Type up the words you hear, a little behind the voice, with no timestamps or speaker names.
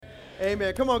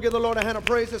Amen. Come on, give the Lord a hand of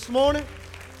praise this morning.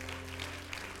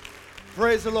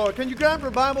 Praise the Lord. Can you grab your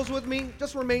Bibles with me?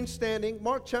 Just remain standing.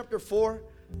 Mark chapter 4.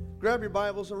 Grab your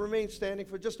Bibles and remain standing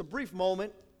for just a brief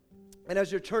moment. And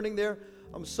as you're turning there,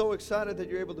 I'm so excited that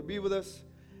you're able to be with us.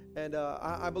 And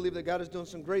I believe that God is doing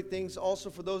some great things.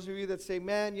 Also, for those of you that say,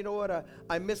 man, you know what,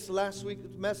 I missed last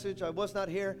week's message. I was not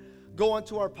here. Go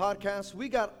onto our podcast. We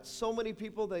got so many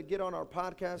people that get on our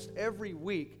podcast every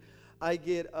week. I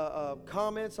get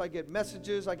comments, I get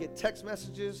messages, I get text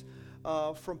messages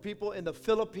from people in the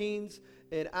Philippines,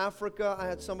 in Africa. I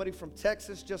had somebody from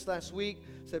Texas just last week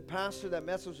said, Pastor, that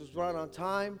message was right on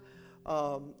time.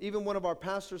 Even one of our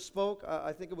pastors spoke.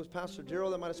 I think it was Pastor Darrell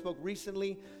that might have spoke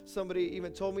recently. Somebody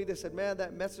even told me, they said, man,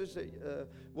 that message that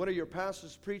one of your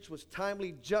pastors preached was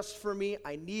timely just for me.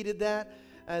 I needed that.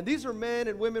 And these are men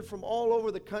and women from all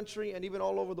over the country and even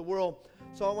all over the world.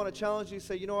 So I want to challenge you,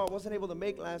 say, you know, I wasn't able to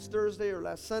make last Thursday or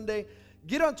last Sunday.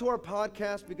 Get onto our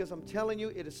podcast, because I'm telling you,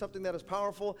 it is something that is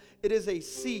powerful. It is a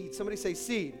seed. Somebody say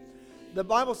seed. The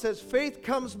Bible says faith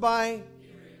comes by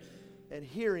and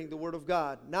hearing the word of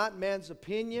God. Not man's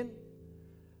opinion,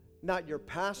 not your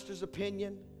pastor's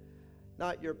opinion,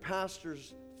 not your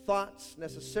pastor's thoughts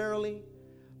necessarily,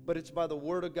 but it's by the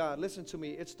word of God. Listen to me.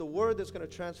 It's the word that's going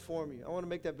to transform you. I want to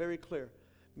make that very clear.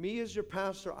 Me as your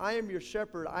pastor, I am your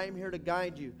shepherd. I am here to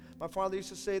guide you. My father used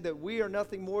to say that we are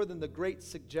nothing more than the great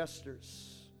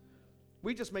suggesters.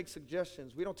 We just make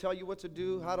suggestions. We don't tell you what to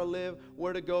do, how to live,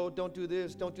 where to go. Don't do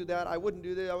this, don't do that. I wouldn't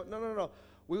do that. No.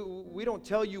 We don't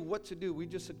tell you what to do. We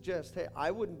just suggest, hey,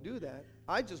 I wouldn't do that.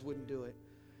 I just wouldn't do it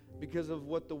because of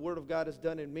what the word of God has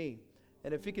done in me.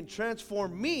 And if he can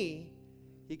transform me,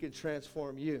 he can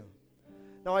transform you.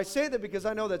 Now, I say that because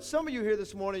I know that some of you here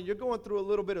this morning, you're going through a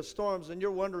little bit of storms and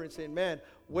you're wondering, saying, man,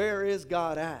 where is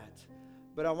God at?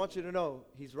 But I want you to know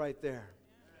he's right there.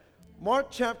 Mark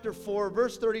chapter 4,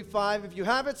 verse 35. If you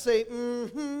have it, say,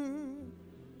 mm-hmm.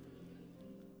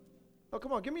 Oh,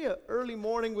 come on, give me an early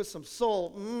morning with some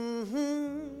soul.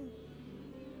 Mm-hmm.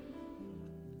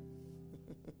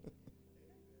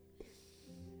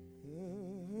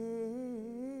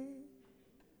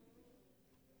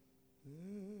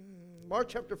 Mark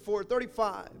chapter 4,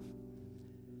 35.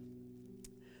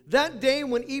 That day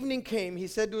when evening came, he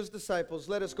said to his disciples,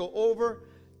 let us go over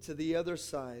to the other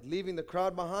side. Leaving the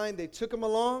crowd behind, they took him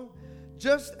along,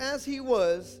 just as he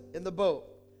was in the boat.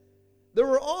 There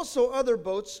were also other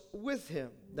boats with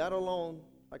him. That alone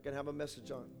I can have a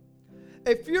message on.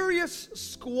 A furious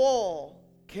squall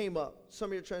came up.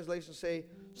 Some of your translations say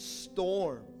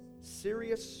storm.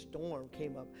 Serious storm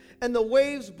came up. And the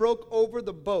waves broke over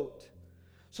the boat,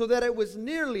 so that it was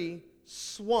nearly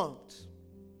swamped.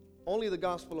 Only the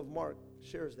Gospel of Mark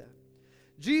shares that.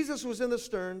 Jesus was in the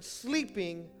stern,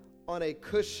 sleeping on a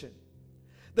cushion.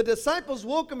 The disciples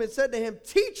woke him and said to him,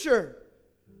 Teacher.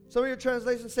 Some of your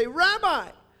translations say, Rabbi,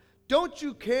 don't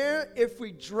you care if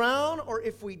we drown or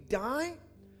if we die?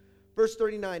 Verse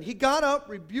 39, he got up,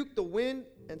 rebuked the wind,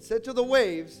 and said to the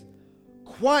waves,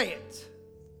 Quiet,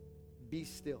 be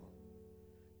still.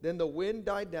 Then the wind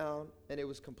died down, and it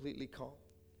was completely calm.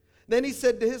 Then he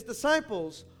said to his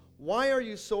disciples, Why are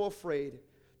you so afraid?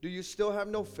 Do you still have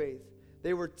no faith?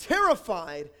 They were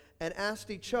terrified and asked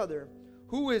each other,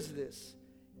 Who is this?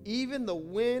 Even the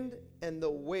wind and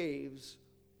the waves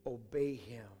obey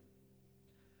him.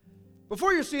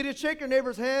 Before you're seated, shake your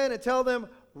neighbor's hand and tell them,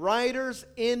 Riders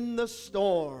in the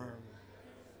storm.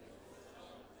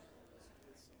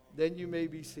 Then you may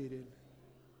be seated.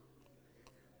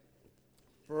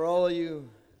 For all of you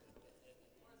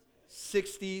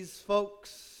 60s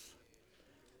folks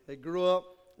that grew up,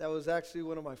 that was actually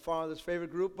one of my father's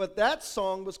favorite group, but that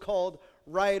song was called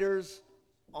Riders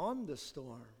on the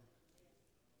Storm.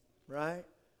 Right?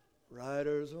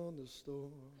 Riders on the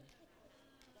storm.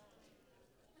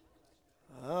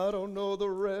 I don't know the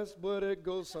rest, but it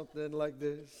goes something like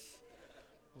this.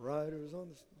 Riders on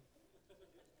the storm.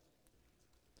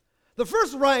 The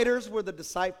first riders were the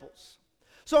disciples.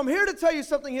 So I'm here to tell you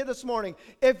something here this morning.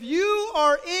 If you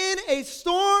are in a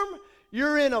storm,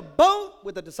 you're in a boat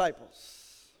with the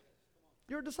disciples.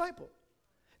 You're a disciple.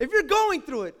 If you're going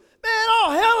through it, man,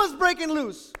 all hell is breaking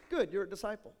loose. Good, you're a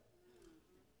disciple.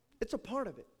 It's a part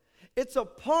of it. It's a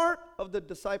part of the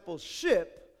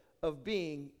discipleship of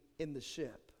being in the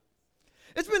ship.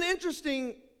 It's been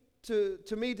interesting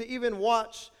to me to even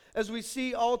watch as we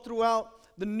see all throughout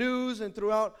the news and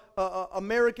throughout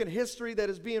American history that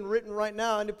is being written right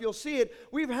now. And if you'll see it,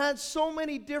 we've had so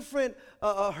many different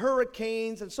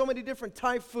hurricanes and so many different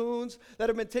typhoons that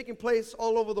have been taking place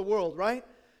all over the world, right?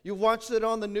 You've watched it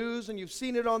on the news and you've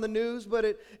seen it on the news, but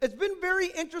it's been very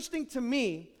interesting to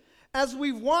me as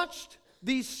we've watched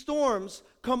these storms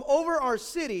come over our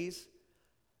cities,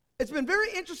 it's been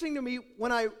very interesting to me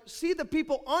when I see the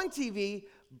people on TV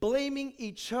blaming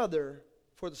each other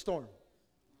for the storm.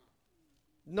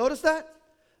 Notice that?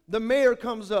 The mayor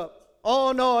comes up.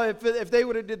 Oh, no, if they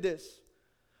would have did this.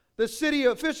 The city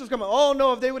officials come up. Oh,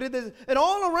 no, if they would have did this. And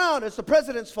all around, it's the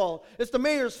president's fault. It's the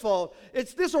mayor's fault.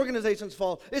 It's this organization's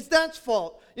fault. It's that's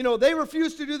fault. You know, they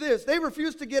refuse to do this. They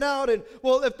refuse to get out. And,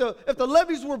 well, if the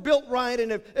levees were built right,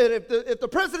 and if the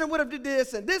president would have did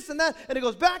this and that, and it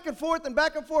goes back and forth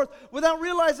without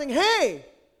realizing, hey,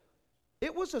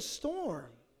 it was a storm.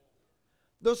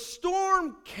 The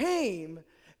storm came,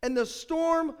 and the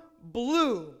storm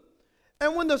blew.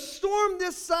 And when the storm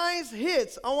this size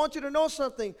hits, I want you to know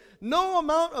something. No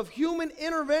amount of human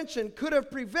intervention could have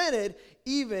prevented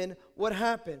even what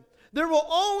happened. There will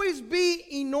always be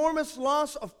enormous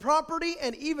loss of property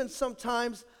and even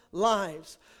sometimes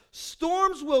lives.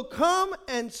 Storms will come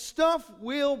and stuff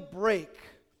will break.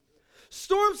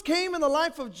 Storms came in the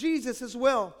life of Jesus as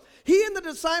well. He and the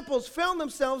disciples found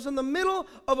themselves in the middle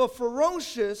of a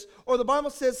ferocious, or the Bible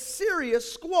says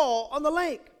serious, squall on the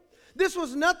lake. This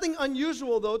was nothing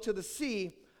unusual, though, to the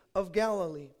Sea of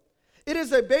Galilee. It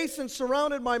is a basin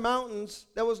surrounded by mountains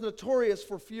that was notorious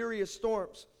for furious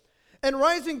storms. And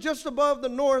rising just above the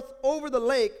north over the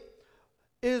lake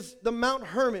is the Mount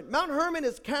Hermon. Mount Hermon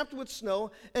is capped with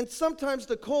snow, and sometimes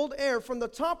the cold air from the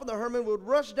top of the Hermon would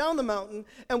rush down the mountain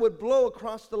and would blow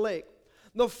across the lake.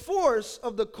 The force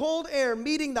of the cold air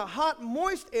meeting the hot,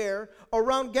 moist air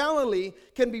around Galilee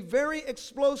can be very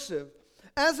explosive,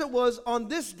 as it was on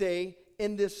this day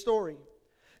in this story.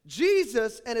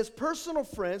 Jesus and his personal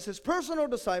friends, his personal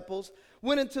disciples,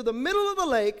 went into the middle of the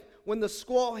lake when the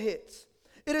squall hits.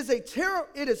 It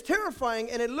is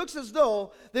terrifying, and it looks as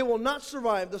though they will not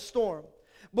survive the storm.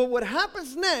 But what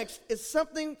happens next is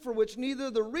something for which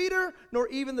neither the reader nor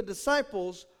even the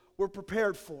disciples were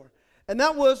prepared for. And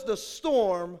that was, the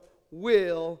storm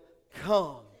will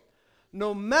come.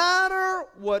 No matter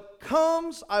what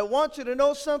comes, I want you to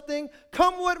know something.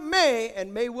 Come what may,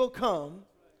 and may will come.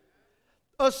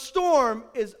 A storm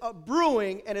is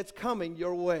brewing, and it's coming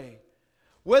your way.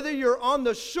 Whether you're on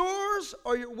the shores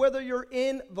or whether you're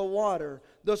in the water,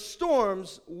 the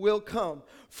storms will come.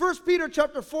 1 Peter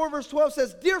chapter 4, verse 12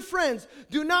 says, "Dear friends,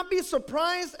 do not be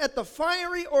surprised at the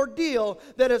fiery ordeal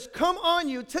that has come on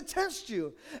you to test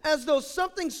you, as though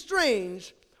something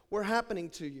strange were happening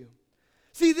to you."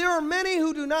 See, there are many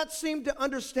who do not seem to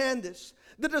understand this.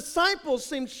 The disciples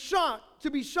seemed shocked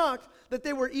that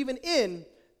they were even in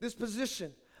this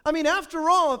position. I mean, after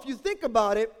all, if you think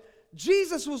about it,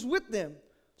 Jesus was with them.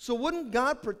 So wouldn't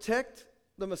God protect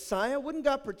the Messiah? Wouldn't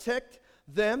God protect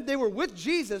them? They were with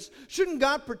Jesus. Shouldn't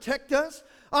God protect us?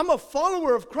 I'm a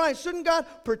follower of Christ. Shouldn't God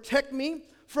protect me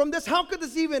from this? How could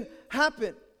this even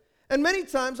happen? And many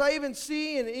times I even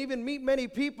see and even meet many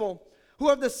people who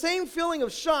have the same feeling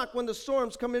of shock when the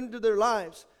storms come into their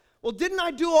lives. Well, didn't I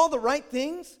do all the right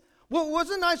things? Well,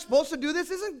 wasn't I supposed to do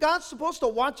this? Isn't God supposed to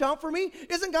watch out for me?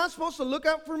 Isn't God supposed to look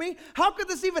out for me? How could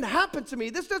this even happen to me?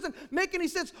 This doesn't make any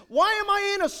sense. Why am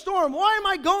I in a storm? Why am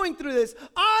I going through this?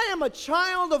 I am a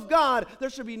child of God. There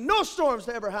should be no storms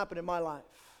to ever happen in my life.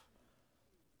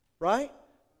 Right?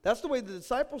 That's the way the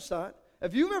disciples thought.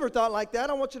 If you've ever thought like that,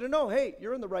 I want you to know, hey,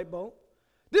 you're in the right boat.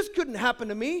 This couldn't happen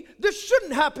to me. This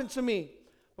shouldn't happen to me.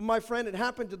 But my friend, it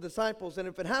happened to the disciples, and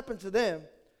if it happened to them,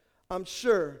 I'm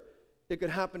sure it could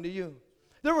happen to you.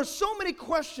 There were so many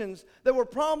questions that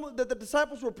the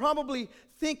disciples were probably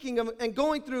thinking of and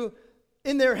going through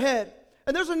in their head.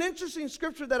 And there's an interesting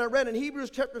scripture that I read in Hebrews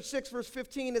chapter 6, verse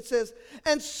 15. It says,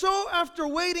 "And so after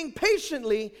waiting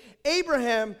patiently,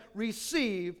 Abraham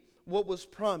received what was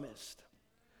promised."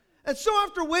 And so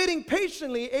after waiting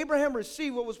patiently, Abraham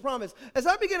received what was promised. As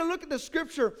I began to look at the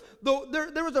scripture, though,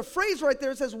 there was a phrase right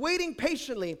there. It says, waiting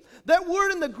patiently. That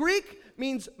word in the Greek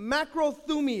means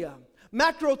macrothumia.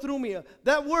 Macrothumia.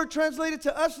 That word translated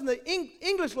to us in the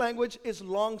English language is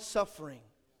long-suffering.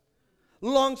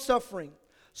 Long-suffering.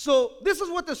 So this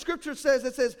is what the scripture says.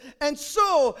 It says, and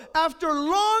so after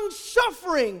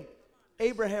long-suffering,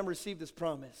 Abraham received this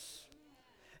promise.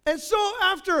 And so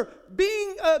after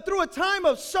being through a time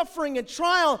of suffering and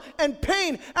trial and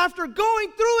pain, after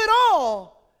going through it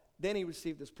all, then he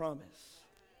received this promise.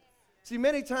 See,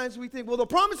 many times we think, well, the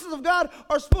promises of God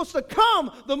are supposed to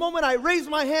come the moment I raise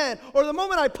my hand, or the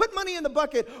moment I put money in the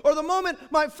bucket, or the moment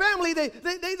my family,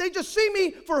 they just see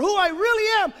me for who I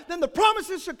really am, then the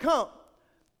promises should come.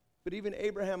 But even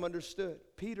Abraham understood.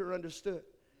 Peter understood.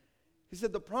 He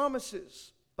said the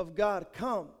promises of God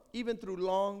come even through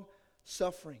long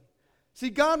suffering. See,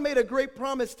 God made a great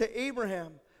promise to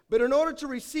Abraham, but in order to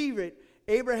receive it,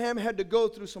 Abraham had to go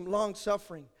through some long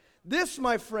suffering. This,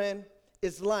 my friend,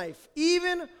 is life,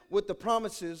 even with the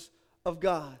promises of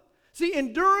God. See,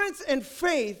 endurance and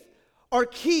faith are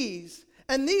keys,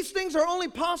 and these things are only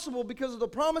possible because of the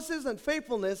promises and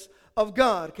faithfulness of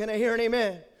God. Can I hear an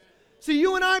amen? See,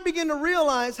 you and I begin to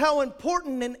realize how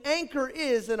important an anchor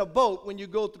is in a boat when you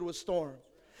go through a storm.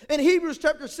 In Hebrews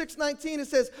chapter 6:19, it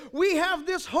says, we have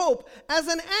this hope as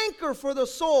an anchor for the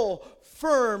soul,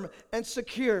 firm and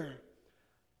secure.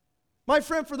 My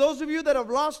friend, for those of you that have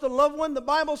lost a loved one, the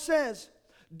Bible says,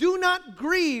 do not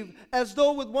grieve as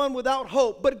though with one without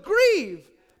hope, but grieve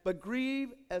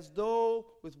as though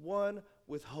with one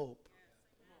with hope.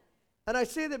 And I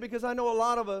say that because I know a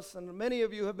lot of us, and many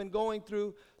of you have been going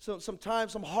through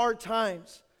some hard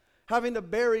times, having to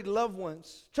bury loved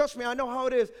ones. Trust me, I know how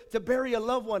it is to bury a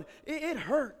loved one. It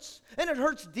hurts, and it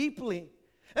hurts deeply.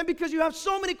 And because you have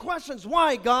so many questions,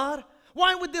 why, God?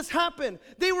 Why would this happen?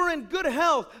 They were in good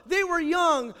health. They were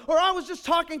young. Or I was just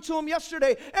talking to them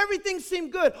yesterday. Everything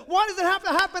seemed good. Why does it have to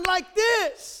happen like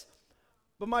this?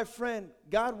 But my friend,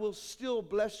 God will still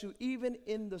bless you even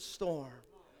in the storm.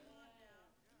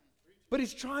 But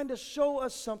he's trying to show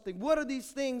us something. What are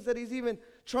these things that he's even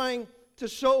trying to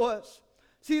show us?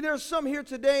 See, there's some here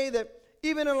today that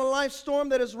even in a life storm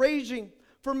that is raging,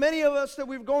 for many of us that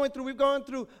we've gone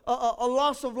through a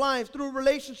loss of life, through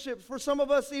relationships. For some of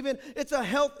us even, it's a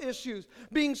health issues,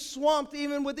 being swamped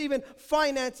even with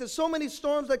finances. So many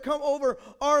storms that come over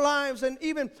our lives, and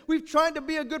even we've tried to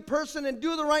be a good person and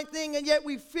do the right thing, and yet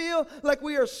we feel like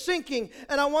we are sinking.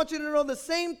 And I want you to know the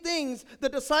same things the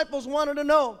disciples wanted to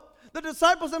know. The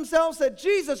disciples themselves said,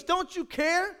 Jesus, don't you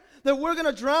care that we're going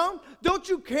to drown? Don't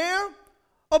you care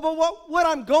about what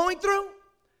I'm going through?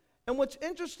 And what's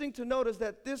interesting to note is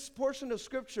that this portion of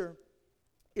Scripture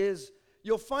is,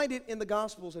 you'll find it in the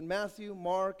Gospels, in Matthew,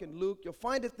 Mark, and Luke. You'll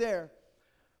find it there.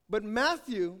 But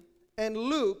Matthew and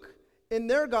Luke, in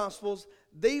their Gospels,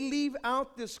 they leave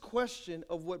out this question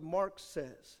of what Mark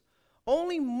says.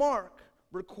 Only Mark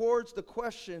records the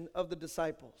question of the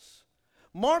disciples.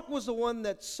 Mark was the one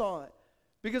that saw it.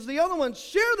 Because the other ones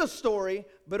share the story,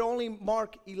 but only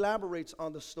Mark elaborates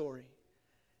on the story.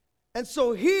 And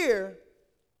so here,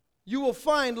 you will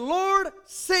find, Lord,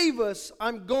 save us,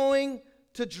 I'm going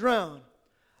to drown.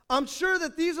 I'm sure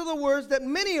that these are the words that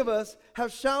many of us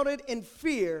have shouted in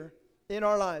fear in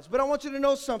our lives. But I want you to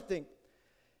know something.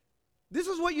 This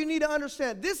is what you need to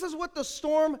understand. This is what the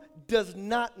storm does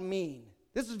not mean.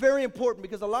 This is very important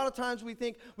because a lot of times we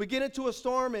think we get into a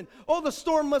storm and, oh, the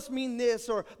storm must mean this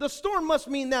or the storm must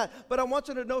mean that. But I want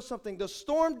you to know something. The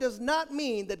storm does not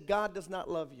mean that God does not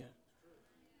love you.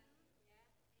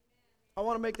 I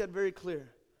want to make that very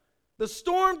clear. The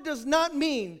storm does not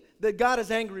mean that God is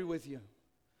angry with you.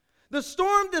 The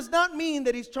storm does not mean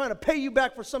that he's trying to pay you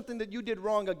back for something that you did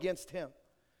wrong against him.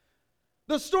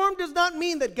 The storm does not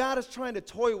mean that God is trying to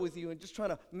toy with you and just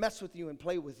trying to mess with you and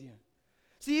play with you.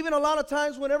 See, even a lot of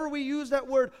times whenever we use that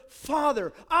word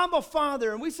Father, I'm a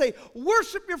father, and we say,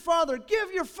 worship your father,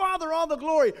 give your father all the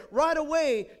glory, right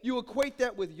away you equate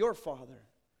that with your father.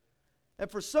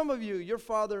 And for some of you, your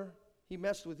father, he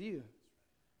messed with you.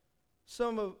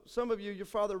 Some of you, your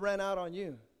father ran out on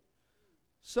you.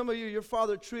 Some of you, your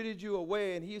father treated you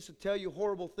away, and he used to tell you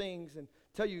horrible things and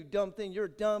tell you dumb things. You're a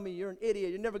dummy, you're an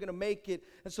idiot, you're never going to make it.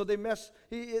 And so they mess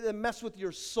with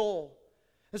your soul.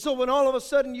 And so when all of a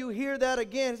sudden you hear that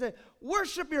again, say,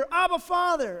 worship your Abba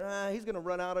Father. He's going to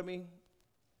run out of me.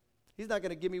 He's not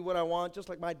going to give me what I want, just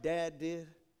like my dad did.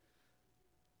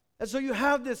 And so you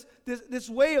have this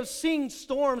way of seeing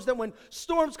storms, that when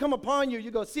storms come upon you, you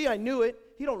go, see, I knew it.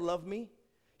 He don't love me.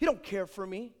 He don't care for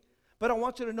me. But I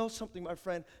want you to know something, my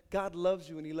friend. God loves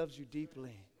you, and he loves you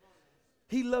deeply.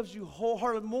 He loves you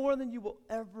wholeheartedly, more than you will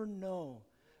ever know.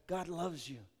 God loves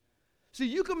you. See,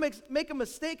 you can make a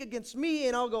mistake against me,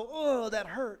 and I'll go, oh, that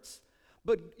hurts.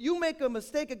 But you make a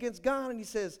mistake against God, and he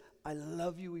says, I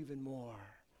love you even more.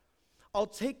 I'll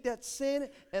take that sin,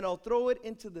 and I'll throw it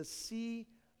into the sea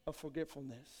of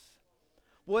forgetfulness.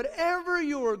 Whatever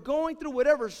you are going through,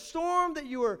 whatever storm that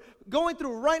you are going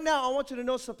through right now, I want you to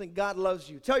know something. God loves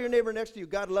you. Tell your neighbor next to you,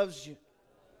 God loves you.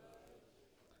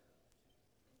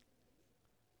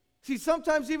 See,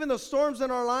 sometimes even the storms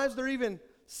in our lives, they're even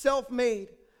self-made.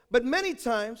 But many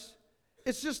times,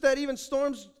 it's just that even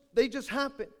storms, they just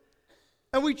happen.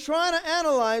 And we try to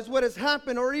analyze what has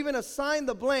happened or even assign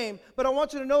the blame. But I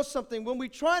want you to know something. When we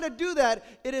try to do that,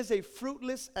 it is a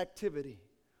fruitless activity.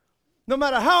 No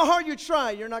matter how hard you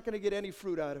try, you're not going to get any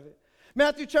fruit out of it.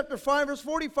 Matthew chapter 5, verse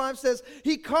 45 says,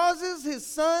 he causes his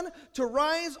sun to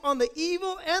rise on the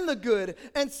evil and the good,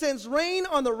 and sends rain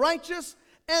on the righteous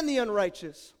and the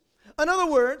unrighteous. In other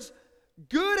words,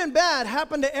 Good and bad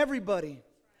happen to everybody.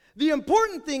 The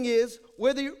important thing is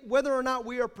whether or not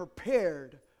we are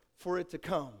prepared for it to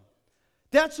come.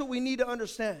 That's what we need to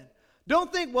understand.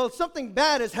 Don't think, well, something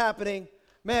bad is happening.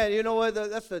 Man, you know what?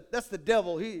 That's the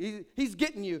devil. He's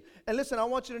getting you. And listen, I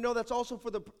want you to know that's also for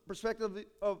the perspective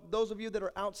of those of you that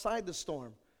are outside the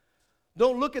storm.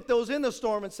 Don't look at those in the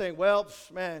storm and say, well,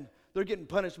 man, they're getting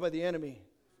punished by the enemy.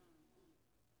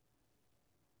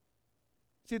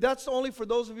 See, that's only for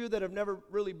those of you that have never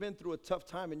really been through a tough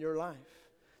time in your life.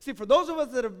 See, for those of us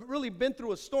that have really been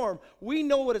through a storm, we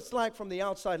know what it's like from the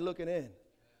outside looking in.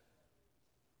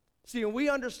 See, and we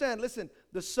understand, listen,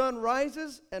 the sun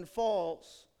rises and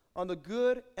falls on the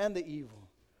good and the evil.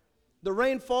 The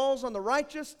rain falls on the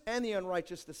righteous and the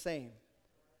unrighteous the same.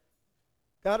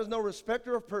 God is no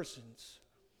respecter of persons.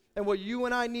 And what you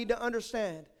and I need to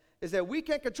understand is that we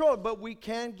can't control it, but we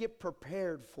can get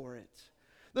prepared for it.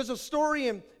 There's a story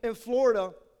in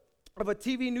Florida of a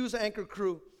TV news anchor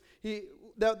crew.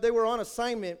 They were on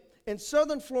assignment in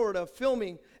southern Florida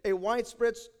filming a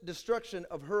widespread destruction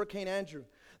of Hurricane Andrew.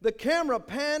 The camera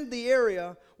panned the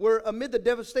area where, amid the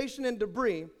devastation and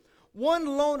debris, one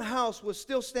lone house was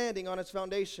still standing on its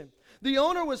foundation. The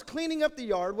owner was cleaning up the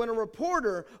yard when a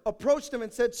reporter approached him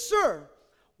and said, "Sir,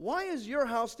 why is your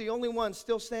house the only one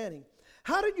still standing?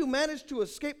 How did you manage to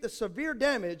escape the severe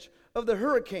damage of the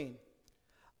hurricane?"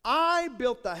 "I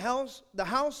built the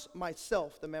house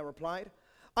myself," the man replied.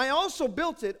 "I also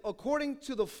built it according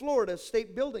to the Florida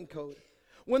State Building Code.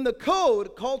 When the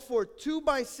code called for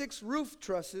 2x6 roof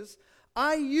trusses,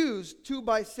 I used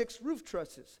 2x6 roof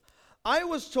trusses. I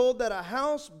was told that a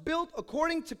house built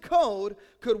according to code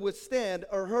could withstand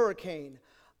a hurricane.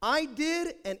 I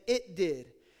did, and it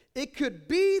did. It could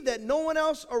be that no one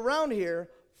else around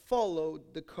here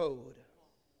followed the code."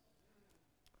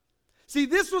 See,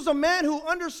 this was a man who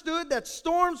understood that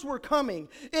storms were coming.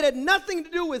 It had nothing to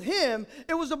do with him.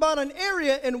 It was about an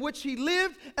area in which he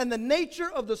lived and the nature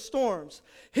of the storms.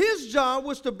 His job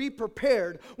was to be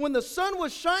prepared. When the sun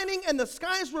was shining and the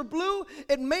skies were blue,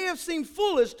 it may have seemed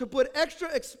foolish to put extra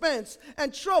expense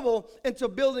and trouble into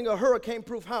building a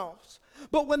hurricane-proof house.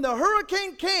 But when the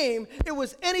hurricane came, it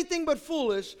was anything but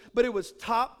foolish, but it was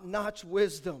top-notch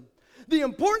wisdom. The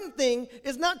important thing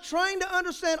is not trying to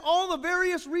understand all the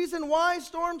various reasons why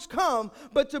storms come,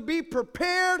 but to be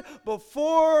prepared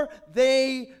before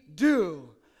they do.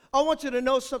 I want you to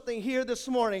know something here this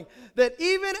morning, that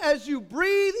even as you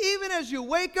breathe, even as you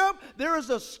wake up, there is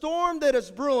a storm that is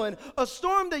brewing, a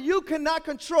storm that you cannot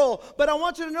control. But I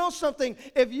want you to know something.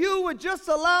 If you would just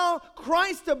allow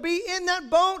Christ to be in that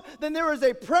boat, then there is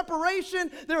a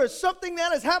preparation, there is something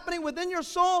that is happening within your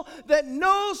soul that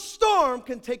no storm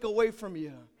can take away from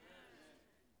you.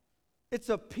 It's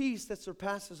a peace that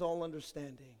surpasses all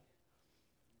understanding.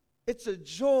 It's a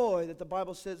joy that the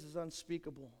Bible says is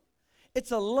unspeakable.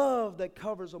 It's a love that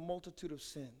covers a multitude of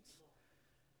sins.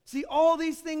 See, all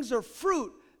these things are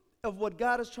fruit of what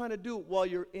God is trying to do while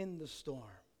you're in the storm.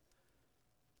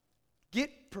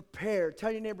 Get prepared.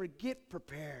 Tell your neighbor, get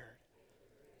prepared.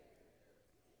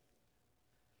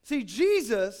 See,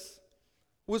 Jesus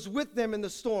was with them in the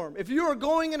storm. If you are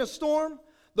going in a storm,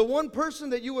 the one person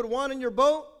that you would want in your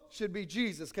boat should be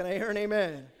Jesus. Can I hear an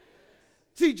amen?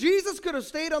 See, Jesus could have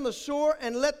stayed on the shore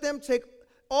and let them take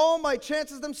all my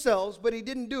chances themselves, but he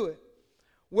didn't do it.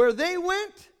 Where they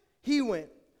went, he went.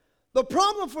 The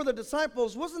problem for the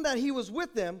disciples wasn't that he was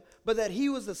with them, but that he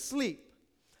was asleep.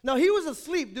 Now, he was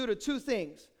asleep due to two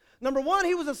things. Number one,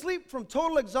 he was asleep from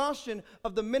total exhaustion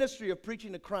of the ministry of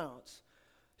preaching to crowds.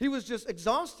 He was just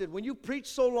exhausted. When you preach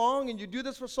so long and you do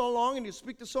this for so long and you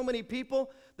speak to so many people,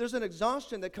 there's an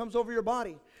exhaustion that comes over your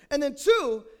body. And then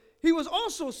two, he was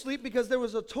also asleep because there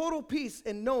was a total peace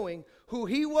in knowing who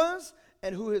he was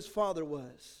and who his Father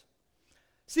was.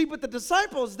 See, but the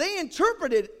disciples, they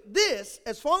interpreted this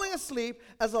as falling asleep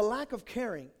as a lack of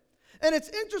caring. And it's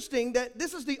interesting that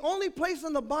this is the only place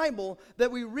in the Bible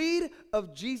that we read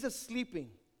of Jesus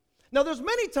sleeping. Now, there's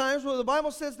many times where the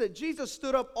Bible says that Jesus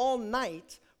stood up all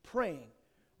night praying,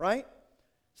 right?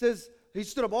 It says he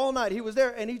stood up all night. He was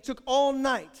there and he took all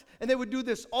night. And they would do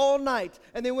this all night.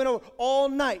 And they went over all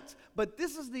night. But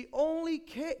this is the only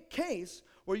case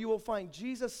where you will find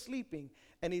Jesus sleeping,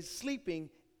 and he's sleeping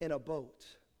in a boat.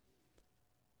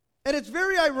 And it's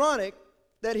very ironic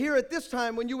that here at this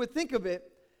time, when you would think of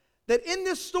it, that in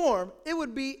this storm, it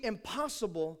would be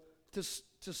impossible to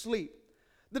sleep.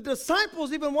 The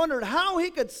disciples even wondered how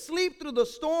he could sleep through the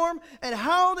storm and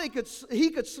how he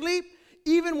could sleep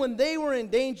even when they were in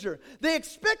danger. They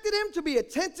expected him to be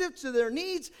attentive to their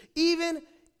needs even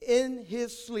in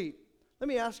his sleep. Let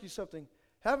me ask you something.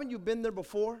 Haven't you been there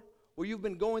before? Where you've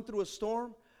been going through a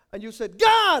storm? And you said,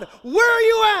 God, where are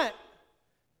you at?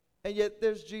 And yet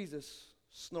there's Jesus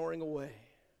snoring away.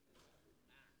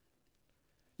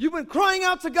 You've been crying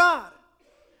out to God.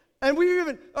 And we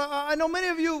even, I know many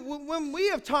of you, when we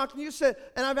have talked and you said,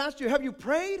 and I've asked you, have you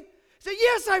prayed? You said,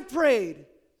 yes, I prayed. You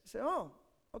said, oh,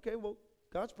 okay, well,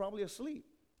 God's probably asleep.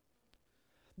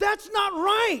 That's not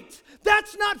right.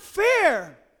 That's not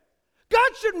fair.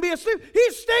 God shouldn't be asleep.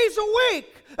 He stays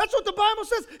awake. That's what the Bible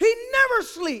says. He never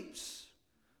sleeps.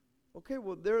 Okay,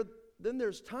 well, then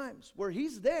there's times where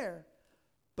he's there,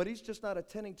 but he's just not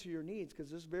attending to your needs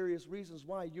because there's various reasons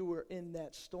why you were in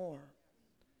that storm.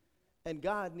 And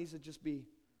God needs to just be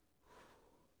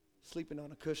sleeping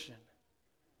on a cushion.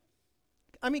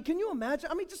 I mean, can you imagine?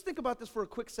 I mean, just think about this for a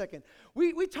quick second.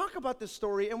 We talk about this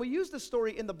story, and we use this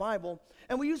story in the Bible,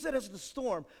 and we use it as the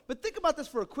storm. But think about this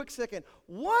for a quick second.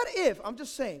 What if, I'm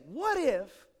just saying, what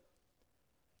if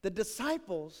the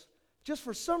disciples, just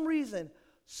for some reason,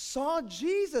 saw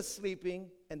Jesus sleeping,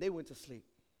 and they went to sleep?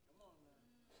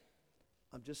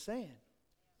 I'm just saying.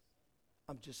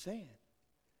 I'm just saying.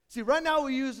 See, right now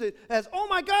we use it as, oh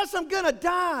my gosh, I'm going to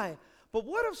die. But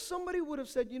what if somebody would have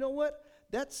said, you know what?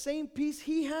 That same peace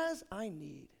he has, I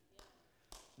need.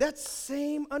 That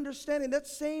same understanding, that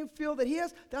same feel that he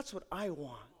has, that's what I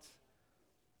want.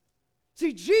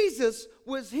 See, Jesus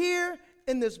was here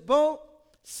in this boat,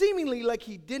 seemingly like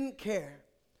he didn't care.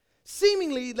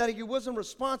 Seemingly like he wasn't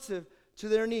responsive to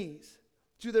their needs.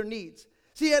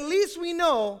 See, at least we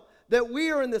know that we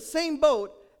are in the same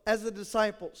boat as the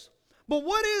disciples. But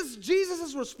what is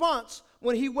Jesus' response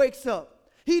when he wakes up?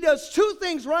 He does two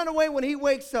things right away when he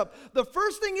wakes up. The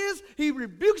first thing is he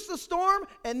rebukes the storm,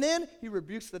 and then he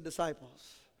rebukes the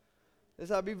disciples.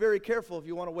 This, I'll be very careful if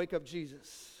you want to wake up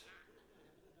Jesus.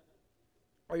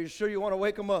 Are you sure you want to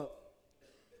wake him up?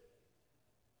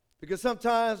 Because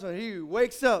sometimes when he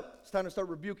wakes up, it's time to start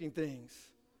rebuking things.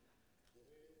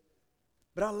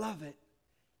 But I love it.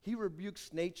 He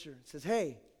rebukes nature and says,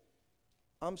 hey,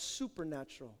 I'm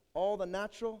supernatural. All the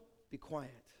natural, be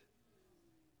quiet.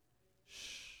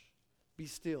 Shh, be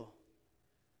still.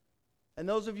 And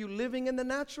those of you living in the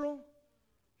natural,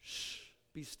 shh,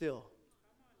 be still.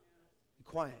 Be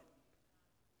quiet.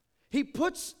 He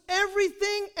puts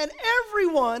everything and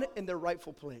everyone in their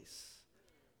rightful place.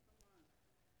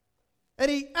 And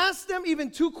he asked them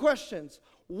even two questions.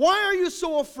 Why are you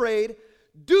so afraid?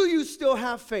 Do you still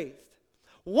have faith?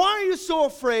 Why are you so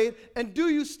afraid, and do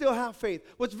you still have faith?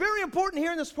 What's very important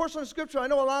here in this portion of Scripture, I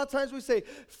know a lot of times we say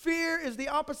fear is the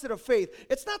opposite of faith.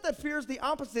 It's not that fear is the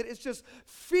opposite. It's just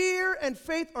fear and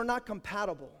faith are not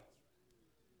compatible.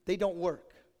 They don't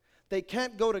work. They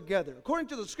can't go together. According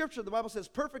to the Scripture, the Bible says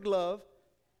perfect love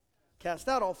cast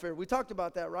out all fear. We talked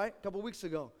about that, right? A couple weeks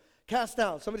ago. Cast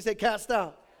out. Somebody say cast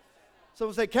out.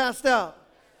 Someone say cast out.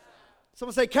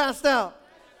 Someone say cast out.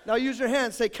 Now use your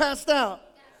hands. Say cast out.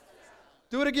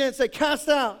 Do it again. Say, cast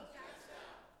out.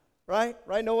 Right?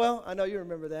 Right, Noel? I know you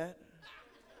remember that.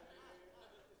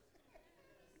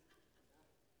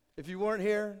 If you weren't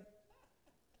here,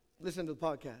 listen to the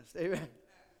podcast. Amen.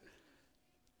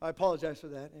 I apologize for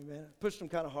that. Amen. I pushed them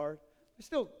kind of hard. We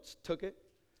still took it.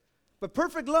 But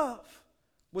perfect love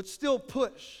would still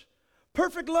push.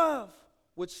 Perfect love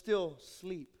would still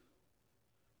sleep.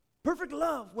 Perfect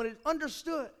love when it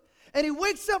understood. And he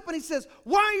wakes up and he says,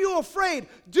 why are you afraid?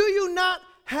 Do you not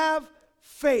have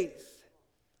faith?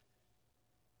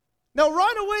 Now,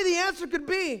 right away, the answer could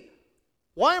be,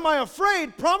 why am I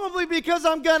afraid? Probably because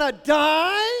I'm going to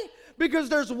die, because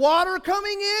there's water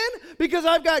coming in, because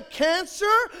I've got cancer,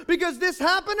 because this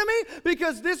happened to me,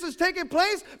 because this is taking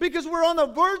place, because we're on the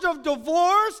verge of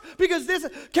divorce, because this,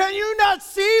 can you not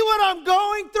see what I'm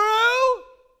going through?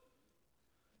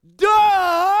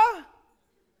 Duh!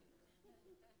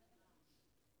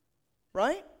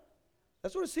 Right?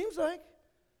 That's what it seems like.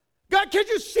 God, can't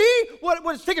you see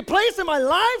what is taking place in my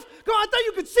life? God, I thought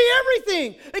you could see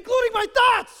everything, including my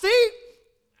thoughts. See?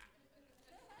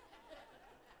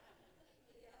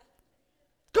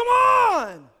 Come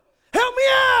on. Help me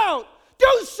out.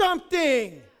 Do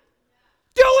something.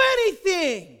 Do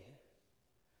anything.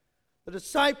 The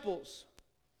disciples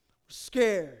were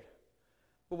scared.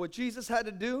 But what Jesus had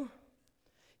to do,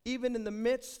 even in the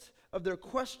midst of their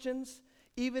questions,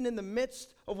 even in the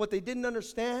midst of what they didn't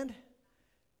understand,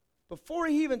 before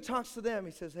he even talks to them,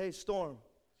 he says, hey, storm,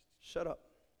 shut up.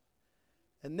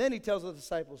 And then he tells the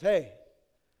disciples, hey,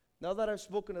 now that I've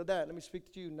spoken of that, let me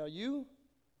speak to you. Now you,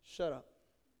 shut up.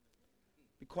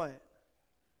 Be quiet.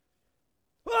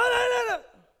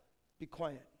 Be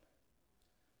quiet.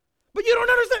 But you don't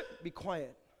understand. Be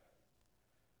quiet.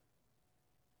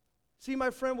 See, my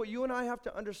friend, what you and I have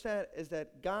to understand is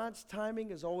that God's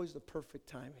timing is always the perfect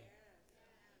timing.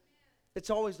 It's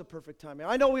always the perfect timing.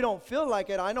 I know we don't feel like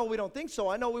it. I know we don't think so.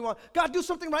 I know we want, God, do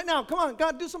something right now. Come on,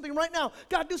 God, do something right now.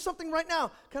 God, do something right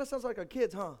now. Kind of sounds like our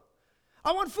kids, huh?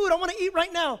 I want food. I want to eat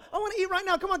right now. I want to eat right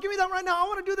now. Come on, give me that right now. I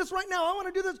want to do this right now. I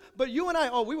want to do this. But you and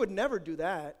I, we would never do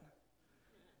that.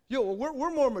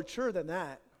 We're more mature than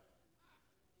that.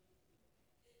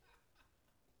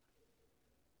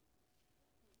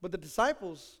 But the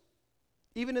disciples,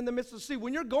 even in the midst of the sea,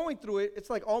 when you're going through it, it's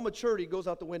like all maturity goes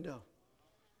out the window.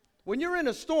 When you're in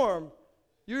a storm,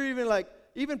 you're even like,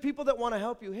 even people that want to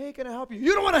help you, hey, can I help you?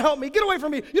 You don't want to help me. Get away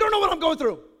from me. You don't know what I'm going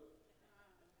through.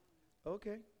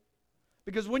 Okay.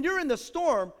 Because when you're in the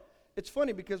storm, it's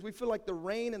funny because we feel like the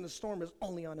rain and the storm is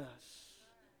only on us.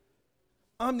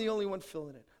 I'm the only one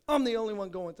feeling it. I'm the only one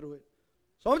going through it.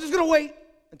 So I'm just going to wait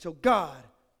until God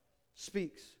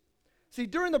speaks. See,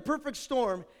 during the perfect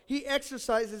storm, he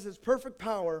exercises his perfect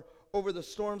power over the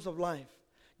storms of life.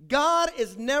 God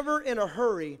is never in a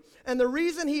hurry. And the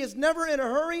reason he is never in a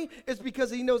hurry is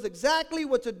because he knows exactly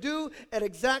what to do at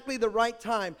exactly the right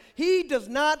time. He does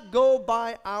not go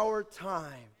by our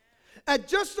time. At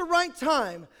just the right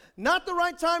time, not the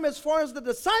right time as far as the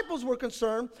disciples were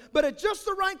concerned, but at just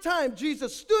the right time,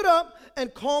 Jesus stood up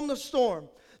and calmed the storm.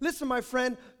 Listen, my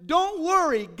friend, don't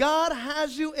worry. God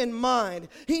has you in mind.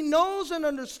 He knows and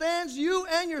understands you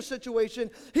and your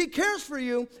situation. He cares for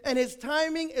you, and his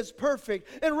timing is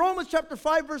perfect. In Romans chapter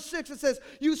 5, verse 6, it says,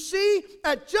 you see,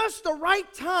 at just the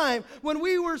right time, when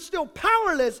we were still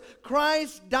powerless,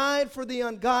 Christ died for the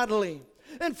ungodly.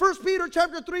 In 1 Peter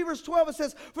chapter 3, verse 12, it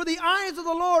says, for the eyes of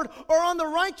the Lord are on the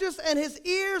righteous, and his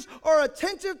ears are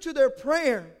attentive to their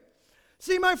prayer.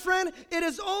 See, my friend, it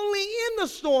is only in the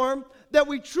storm that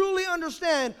we truly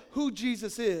understand who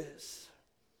Jesus is.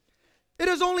 It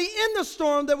is only in the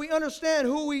storm that we understand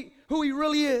who he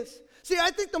really is. See,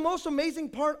 I think the most amazing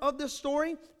part of this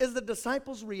story is the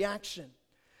disciples' reaction.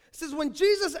 It says, when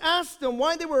Jesus asked them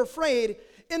why they were afraid,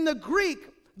 in the Greek,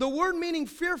 the word meaning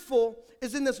fearful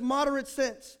is in this moderate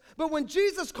sense. But when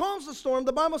Jesus calms the storm,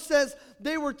 the Bible says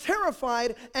they were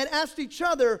terrified and asked each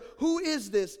other, who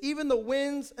is this? Even the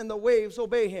winds and the waves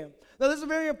obey him. Now, this is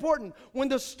very important. When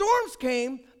the storms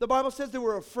came, the Bible says they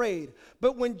were afraid.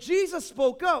 But when Jesus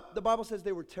spoke up, the Bible says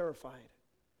they were terrified.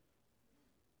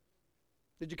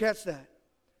 Did you catch that?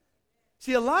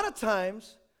 See, a lot of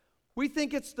times, we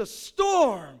think it's the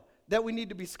storm that we need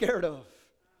to be scared of.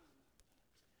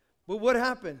 But what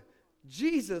happened?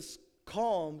 Jesus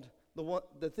calmed one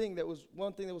thing that was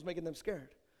making them scared.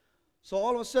 So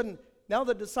all of a sudden, now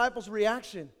the disciples'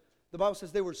 reaction, the Bible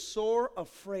says they were sore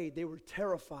afraid. They were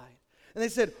terrified. And they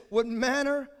said, what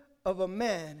manner of a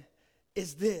man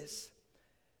is this?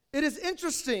 It is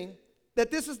interesting that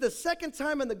this is the second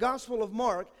time in the Gospel of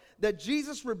Mark that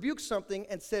Jesus rebuked something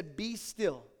and said, be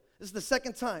still. This is the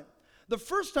second time. The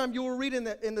first time you will read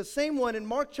in the same one in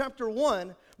Mark chapter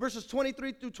 1, verses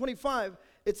 23 through 25,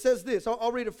 it says this.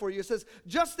 I'll read it for you. It says,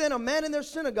 just then a man in their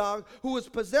synagogue who was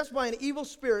possessed by an evil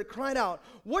spirit cried out,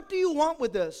 what do you want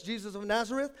with us, Jesus of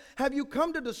Nazareth? Have you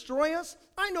come to destroy us?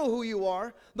 I know who you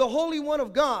are, the Holy One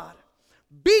of God.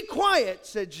 Be quiet,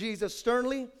 said Jesus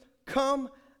sternly. Come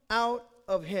out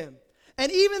of him.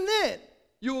 And even then,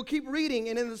 you will keep reading.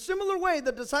 And in a similar way,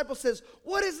 the disciple says,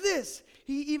 what is this?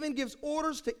 He even gives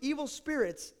orders to evil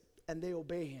spirits, and they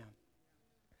obey him.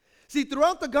 See,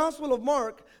 throughout the Gospel of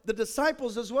Mark, the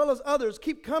disciples as well as others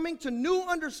keep coming to new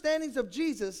understandings of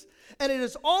Jesus, and it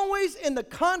is always in the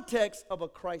context of a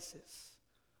crisis.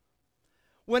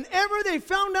 Whenever they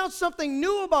found out something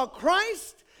new about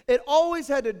Christ, it always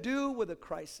had to do with a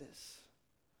crisis.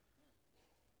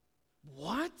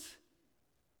 What?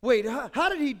 Wait, how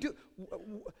did he do?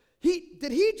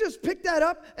 Did he just pick that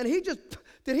up and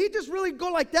did he just really go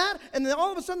like that? And then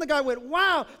all of a sudden the guy went,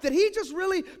 wow. Did he just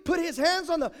really put his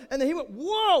hands on and then he went,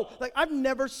 whoa. Like, I've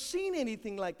never seen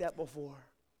anything like that before.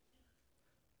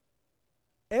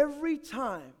 Every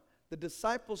time the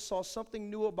disciples saw something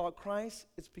new about Christ,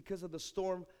 it's because of the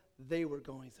storm they were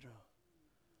going through.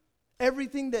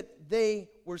 Everything that they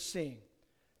were seeing.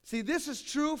 See, this is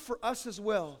true for us as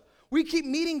well. We keep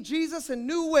meeting Jesus in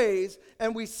new ways,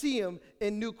 and we see him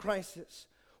in new crises.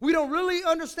 We don't really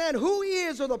understand who he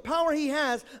is or the power he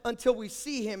has until we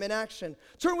see him in action.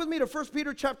 Turn with me to 1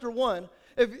 Peter chapter 1.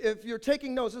 If you're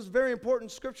taking notes, this is very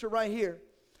important scripture right here.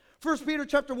 1 Peter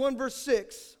chapter 1, verse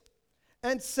 6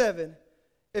 and 7.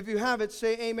 If you have it,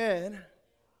 say amen.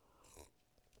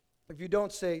 If you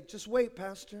don't, say, just wait,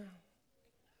 Pastor.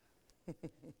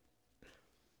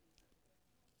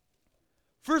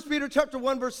 1 Peter chapter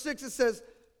 1, verse 6, it says,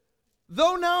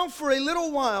 though now for a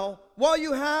little while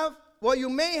you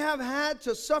may have had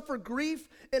to suffer grief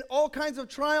in all kinds of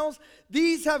trials,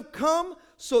 these have come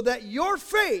so that your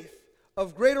faith,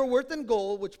 of greater worth than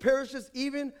gold, which perishes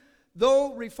even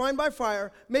though refined by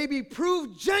fire, may be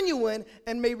proved genuine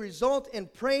and may result in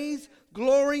praise,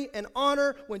 glory, and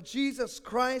honor when Jesus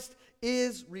Christ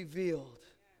is revealed.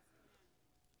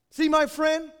 See, my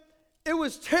friend, it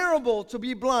was terrible to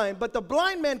be blind, but the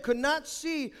blind man could not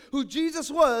see who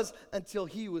Jesus was until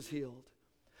he was healed.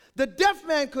 The deaf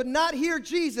man could not hear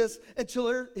Jesus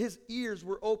until his ears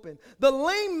were open. The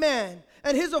lame man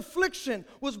and his affliction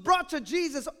was brought to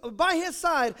Jesus by his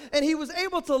side, and he was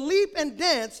able to leap and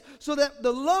dance so that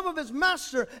the love of his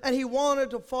master, and he wanted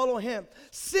to follow him.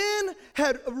 Sin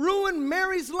had ruined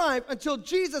Mary's life until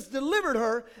Jesus delivered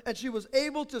her, and she was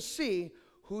able to see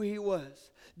who he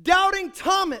was. Doubting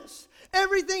Thomas,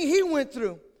 everything he went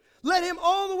through led him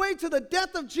all the way to the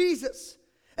death of Jesus.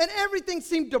 And everything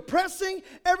seemed depressing,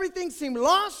 everything seemed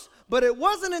lost, but it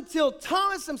wasn't until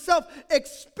Thomas himself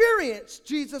experienced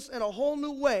Jesus in a whole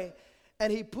new way,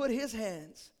 and he put his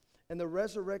hands in the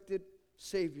resurrected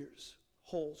Savior's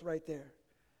holes right there,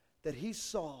 that he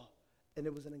saw, and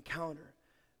it was an encounter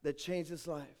that changed his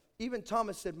life. Even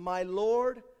Thomas said, "My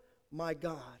Lord, my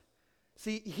God."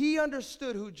 See, he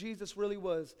understood who Jesus really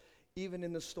was, even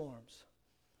in the storms.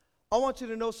 I want you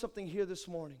to know something here this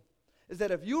morning. Is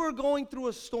that if you are going through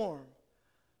a storm,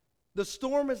 the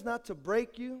storm is not to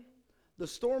break you. The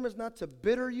storm is not to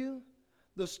bitter you.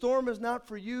 The storm is not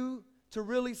for you to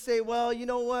really say, well, you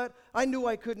know what? I knew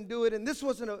I couldn't do it, and this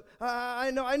wasn't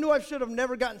I knew I should have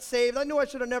never gotten saved. I knew I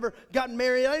should have never gotten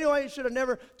married. I knew I should have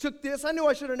never took this. I knew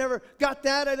I should have never got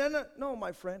that. No,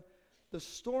 my friend. The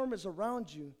storm is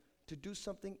around you to do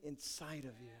something inside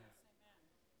of you.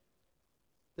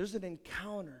 There's an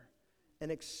encounter, an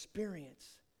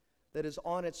experience that is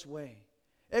on its way.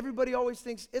 Everybody always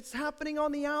thinks it's happening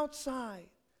on the outside.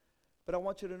 But I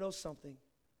want you to know something.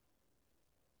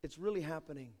 It's really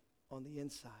happening on the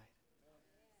inside.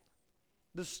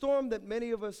 The storm that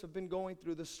many of us have been going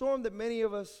through, the storm that many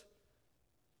of us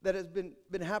that has been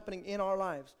happening in our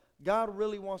lives, God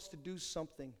really wants to do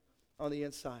something on the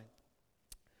inside.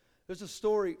 There's a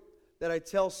story that I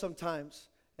tell sometimes,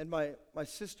 and my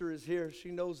sister is here.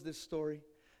 She knows this story.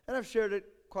 And I've shared it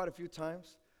quite a few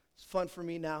times. It's fun for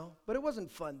me now, but it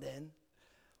wasn't fun then.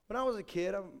 When I was a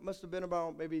kid, I must have been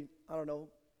about maybe,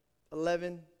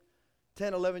 11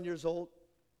 years old.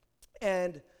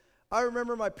 And I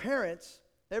remember my parents,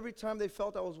 every time they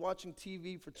felt I was watching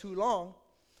TV for too long,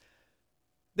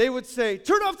 they would say,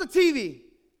 "Turn off the TV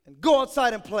and go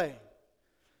outside and play."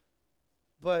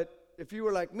 But if you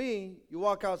were like me, you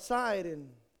walk outside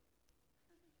and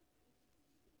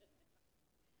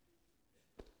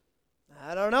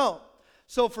I don't know.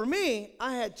 So for me,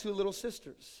 I had two little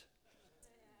sisters.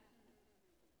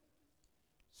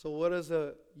 So what does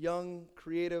a young,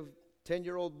 creative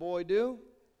 10-year-old boy do?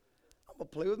 I'm going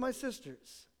to play with my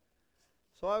sisters.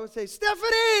 So I would say,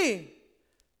 "Stephanie,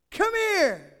 come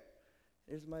here."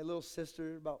 There's my little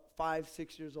sister, about 5,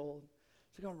 6 years old.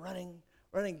 So I'm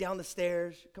running down the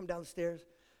stairs. She come down the stairs.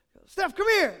 I go, "Steph, come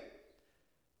here."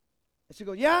 And she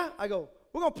goes, "Yeah?" I go,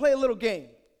 "We're going to play a little game."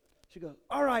 She goes,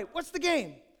 "All right, what's the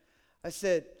game?" I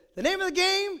said, "The name of the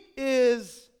game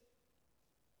is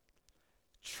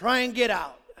Try and Get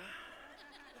Out."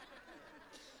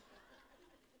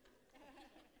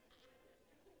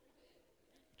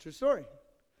 True story.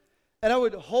 And I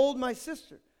would hold my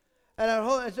sister. And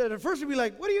at first she'd be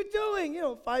like, "What are you doing?"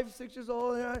 5, 6 years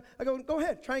old. And I go, "Go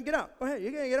ahead, try and get out. Go ahead,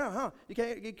 you can't get out, huh? You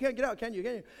can't get out, can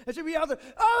you? And she'd be out there,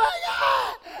 "Oh my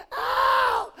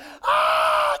God!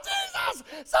 Oh, Jesus!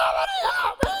 Somebody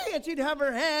help me!" And she'd have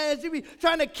her hands, she'd be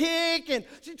trying to kick, and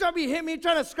she'd try to hit me,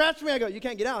 trying to scratch me. I go, "You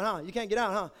can't get out, huh? You can't get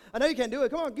out, huh? I know you can't do it.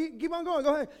 Come on, keep on going.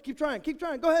 Go ahead. Keep trying.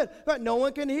 Go ahead. But no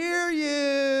one can hear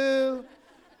you."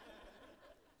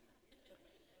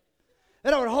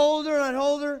 And I would hold her, and I'd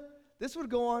hold her. This would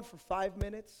go on for 5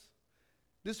 minutes.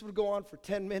 This would go on for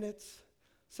 10 minutes.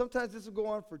 Sometimes this would go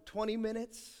on for 20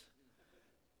 minutes.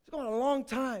 It's going on a long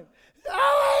time. "Oh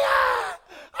my God!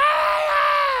 Oh my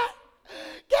God!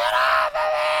 Get off of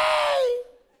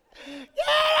me! Get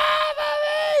off of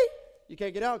me!" You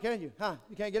can't get out, can you? Huh?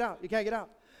 You can't get out. You can't get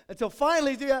out. Until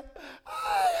finally, you got, "Oh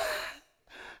my God!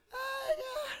 Oh my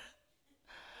God!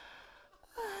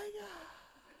 Oh my God!"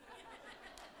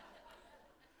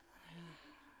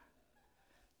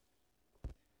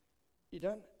 You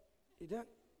done? You done?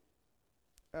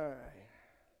 All right.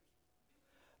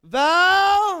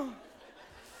 Val.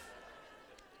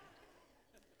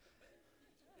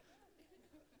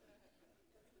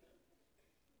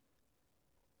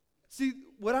 See,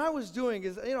 what I was doing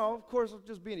is, of course,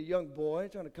 just being a young boy,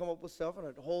 trying to come up with stuff, and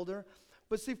I'd hold her.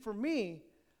 But see, for me,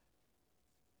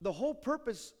 the whole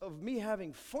purpose of me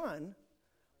having fun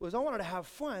was I wanted to have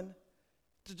fun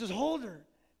to just hold her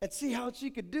and see how she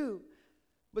could do.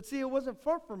 But see, it wasn't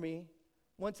far from me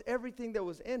once everything that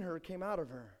was in her came out of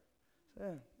her.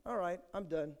 Yeah, all right, I'm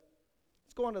done.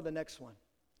 Let's go on to the next one.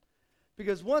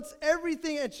 Because once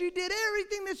everything, and she did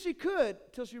everything that she could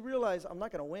until she realized, I'm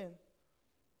not going to win.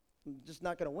 I'm just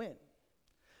not going to win.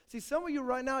 See, some of you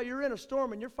right now, you're in a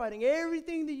storm and you're fighting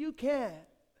everything that you can.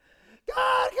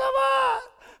 God, come on.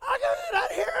 How come you're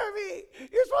not hearing me?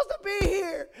 You're supposed to be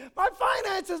here. My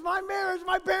finances, my marriage,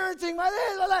 my parenting, my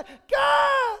this, my that.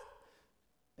 God!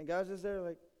 And God's just there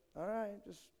like, all right,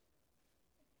 just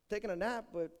taking a nap,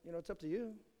 but, it's up to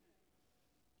you.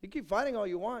 You keep fighting all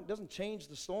you want. It doesn't change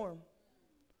the storm.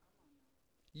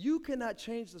 You cannot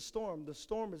change the storm. The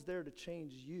storm is there to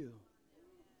change you.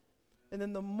 And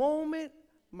then the moment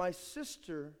my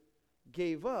sister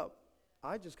gave up,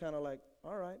 I just kind of like,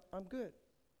 all right, I'm good.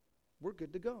 We're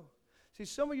good to go. See,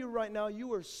 some of you right now,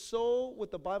 you are so,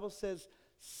 what the Bible says,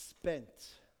 spent.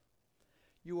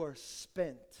 You are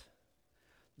spent.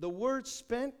 The word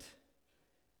spent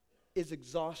is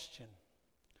exhaustion.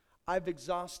 I've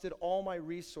exhausted all my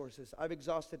resources. I've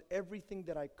exhausted everything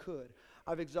that I could.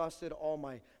 I've exhausted all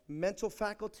my mental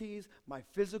faculties, my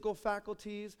physical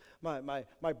faculties, my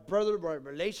brother, my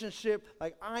relationship.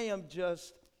 Like, I am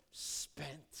just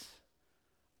spent.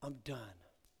 I'm done.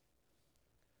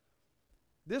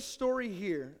 This story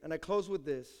here, and I close with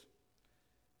this,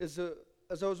 as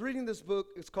I was reading this book,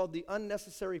 it's called The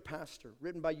Unnecessary Pastor,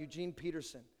 written by Eugene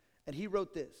Peterson. And he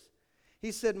wrote this.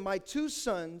 He said, my 2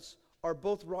 sons are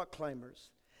both rock climbers,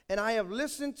 and I have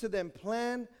listened to them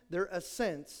plan their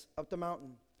ascents up the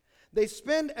mountain. They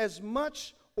spend as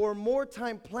much or more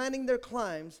time planning their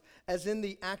climbs as in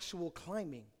the actual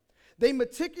climbing. They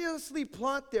meticulously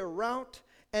plot their route,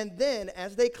 and then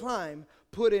as they climb,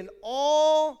 put in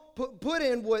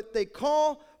what they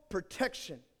call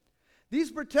protection. These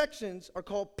protections are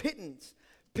called pittons.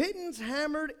 Pittons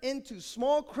hammered into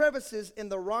small crevices in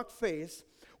the rock face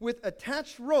with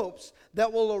attached ropes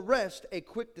that will arrest a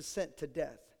quick descent to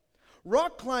death.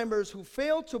 Rock climbers who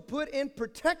fail to put in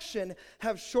protection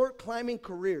have short climbing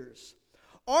careers.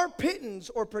 Our pittons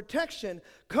or protection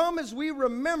come as we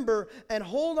remember and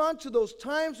hold on to those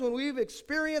times when we've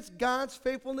experienced God's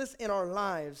faithfulness in our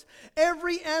lives.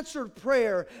 Every answered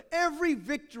prayer, every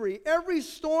victory, every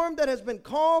storm that has been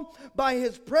calmed by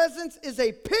His presence is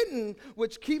a pitton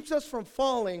which keeps us from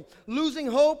falling, losing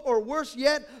hope, or worse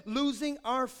yet, losing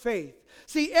our faith.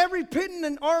 See, every pitton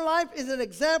in our life is an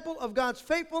example of God's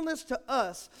faithfulness to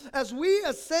us. As we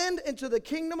ascend into the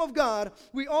kingdom of God,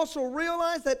 we also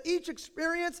realize that each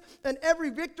experience and every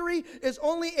victory is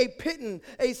only a pitton,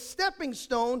 a stepping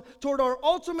stone toward our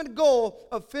ultimate goal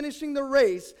of finishing the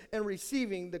race and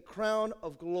receiving the crown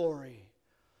of glory.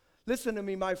 Listen to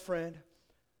me, my friend.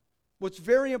 What's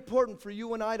very important for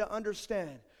you and I to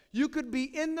understand, you could be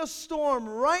in the storm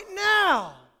right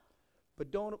now, but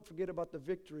don't forget about the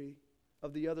victory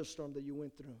of the other storm that you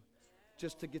went through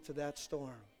just to get to that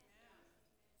storm.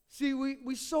 See,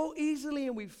 we so easily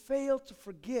and we fail to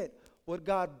forget what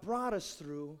God brought us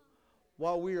through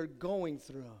while we are going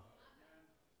through.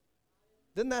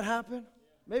 Didn't that happen?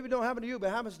 Maybe it don't happen to you, but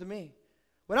it happens to me.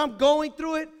 When I'm going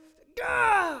through it,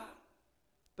 God!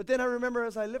 But then I remember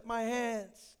as I lift my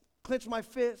hands, clench my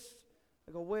fists,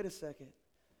 I go, wait a second.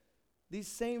 These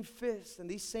same fists and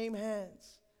these same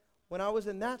hands, when I was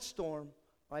in that storm,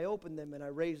 I opened them and I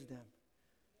raised them.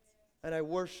 And I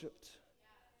worshiped.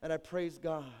 And I praised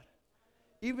God.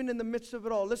 Even in the midst of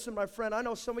it all. Listen, my friend, I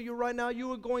know some of you right now,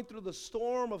 you are going through the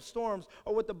storm of storms,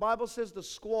 or what the Bible says, the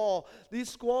squall. These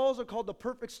squalls are called the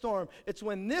perfect storm. It's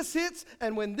when this hits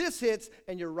and when this hits,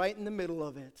 and you're right in the middle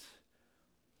of it.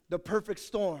 The perfect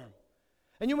storm.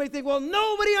 And you may think, well,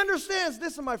 nobody understands.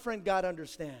 Listen, my friend, God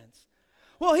understands.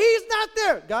 Well, He's not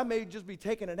there. God may just be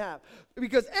taking a nap.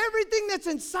 Because everything that's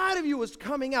inside of you is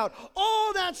coming out.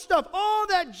 All that stuff, all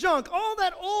that junk, all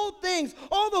that old things,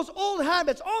 all those old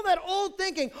habits, all that old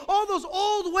thinking, all those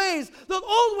old ways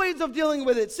of dealing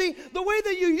with it. See, the way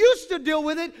that you used to deal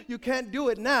with it, you can't do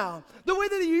it now. The way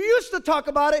that you used to talk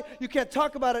about it, you can't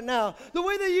talk about it now. The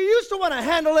way that you used to want to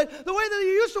handle it, the way that you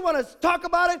used to want to talk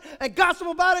about it and gossip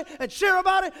about it and share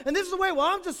about it, and this is the way, well,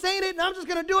 I'm just saying it and I'm just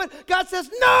going to do it. God says,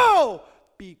 no!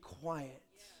 Be quiet.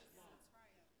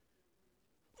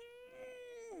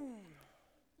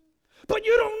 But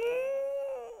you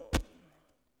don't.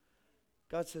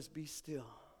 God says, be still.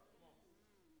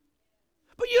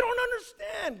 But you don't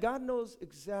understand. God knows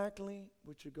exactly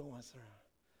what you're going through.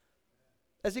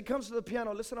 As He comes to the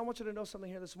piano, listen, I want you to know something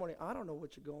here this morning. I don't know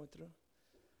what you're going through.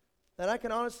 And I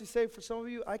can honestly say for some of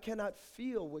you, I cannot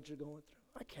feel what you're going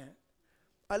through. I can't.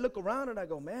 I look around and I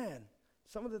go, man,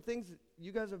 some of the things that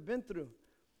you guys have been through,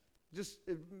 Just,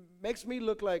 it makes me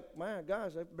look like, my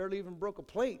gosh, I barely even broke a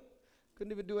plate.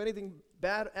 Couldn't even do anything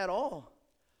bad at all.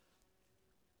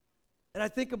 And I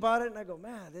think about it and I go,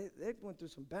 man, they went through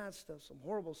some bad stuff, some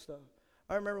horrible stuff.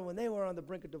 I remember when they were on the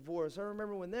brink of divorce. I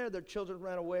remember when their children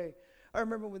ran away. I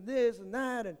remember when this and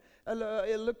that. And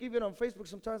I look even on Facebook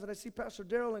sometimes and I see Pastor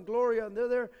Daryl and Gloria, and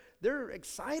they're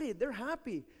excited. They're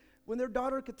happy when their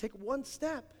daughter could take one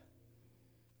step.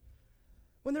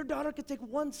 When their daughter could take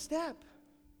one step.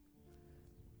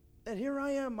 And here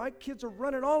I am. My kids are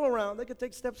running all around. They could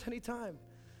take steps anytime.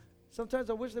 Sometimes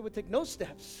I wish they would take no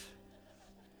steps.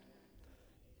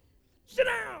 Sit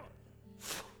down.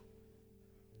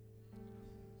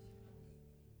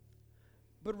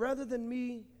 But rather than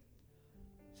me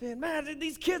saying, man,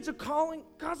 these kids are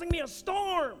causing me a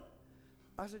storm,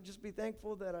 I should just be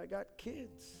thankful that I got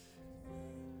kids.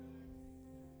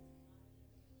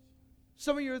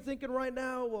 Some of you are thinking right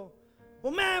now,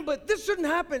 well, man, but this shouldn't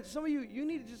happen. Some of you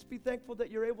need to just be thankful that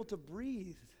you're able to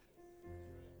breathe.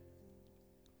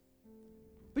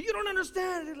 But you don't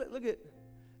understand. Look at,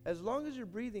 as long as you're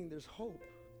breathing, there's hope.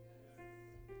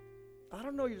 I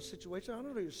don't know your situation. I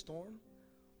don't know your storm.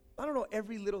 I don't know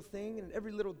every little thing and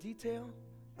every little detail.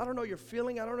 I don't know your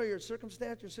feeling. I don't know your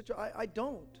circumstance, your situation. I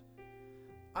don't.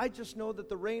 I just know that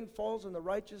the rain falls on the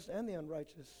righteous and the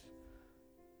unrighteous.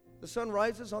 The sun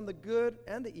rises on the good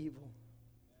and the evil.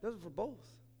 It does it for both.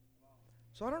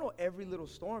 So I don't know every little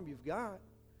storm you've got.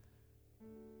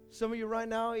 Some of you right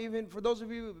now, even for those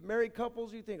of you married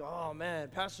couples, you think, oh man,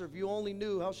 Pastor, if you only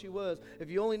knew how she was, if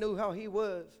you only knew how he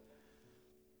was.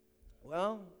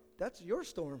 Well, that's your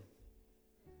storm.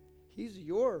 He's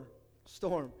your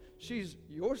storm. She's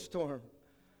your storm.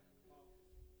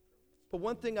 But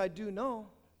one thing I do know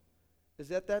is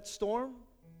that storm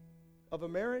of a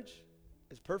marriage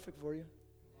is perfect for you.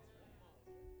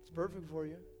 It's perfect for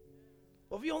you.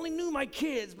 Well, if you only knew my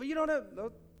kids, but you don't have,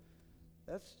 no,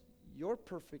 that's your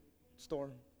perfect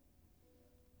storm.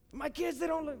 My kids, they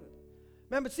don't live.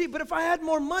 Man, but if I had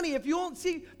more money, if you won't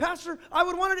see, Pastor, I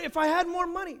would want it if I had more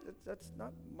money. That's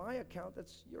not my account,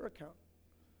 that's your account.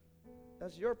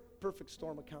 That's your perfect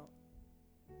storm account.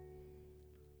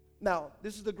 Now,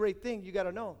 this is the great thing you got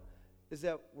to know, is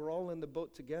that we're all in the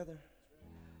boat together.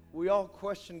 We all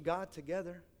question God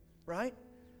together, right?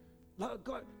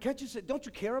 God, can't you say, don't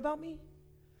you care about me?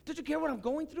 Don't you care what I'm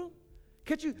going through?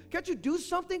 Can't you do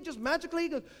something just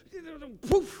magically?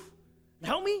 Poof,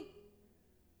 help me,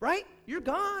 right? You're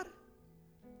God.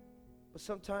 But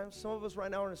sometimes, some of us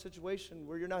right now are in a situation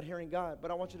where you're not hearing God.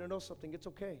 But I want you to know something. It's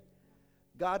okay.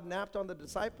 God napped on the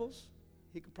disciples.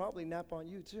 He could probably nap on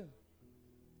you too.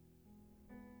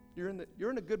 You're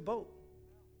in a good boat.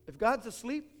 If God's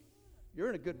asleep, you're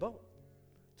in a good boat.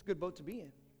 It's a good boat to be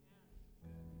in.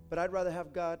 But I'd rather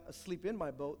have God asleep in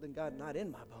my boat than God not in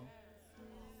my boat.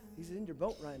 He's in your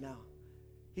boat right now.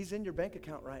 He's in your bank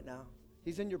account right now.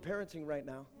 He's in your parenting right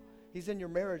now. He's in your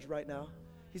marriage right now.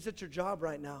 He's at your job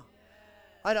right now.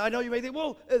 I know you may think,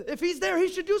 well, if he's there, he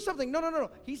should do something. No.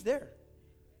 He's there.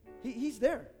 He's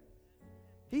there.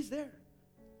 He's there.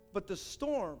 But the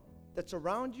storm that's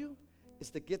around you is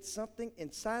to get something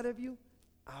inside of you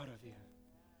out of you.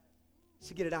 It's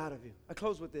to get it out of you. I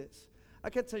close with this. I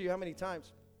can't tell you how many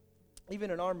times, even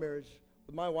in our marriage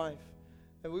with my wife,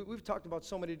 and we've talked about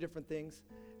so many different things.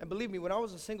 And believe me, when I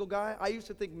was a single guy, I used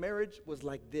to think marriage was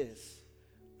like this.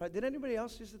 Right? Did anybody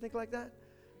else used to think like that?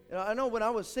 I know when I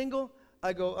was single,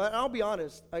 I'll be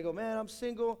honest. I go, man, I'm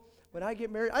single. When I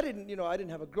get married, I didn't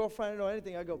have a girlfriend, I didn't know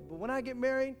anything. I go, but when I get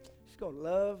married, she's going to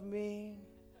love me.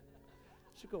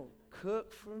 She's going to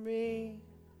cook for me.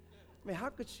 I mean, how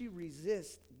could she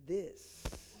resist this?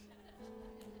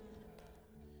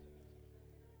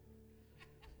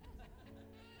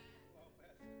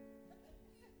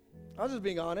 I was just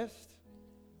being honest.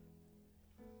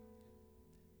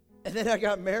 And then I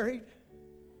got married.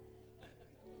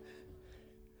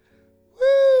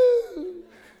 Woo!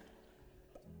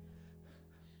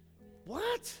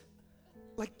 What?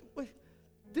 Like,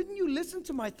 didn't you listen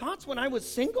to my thoughts when I was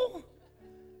single?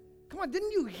 Come on,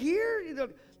 didn't you hear?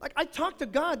 Like, I talked to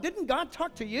God. Didn't God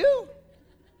talk to you?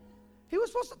 He was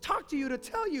supposed to talk to you to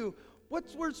tell you what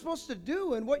we're supposed to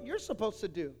do and what you're supposed to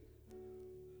do.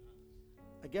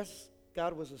 I guess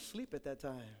God was asleep at that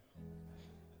time.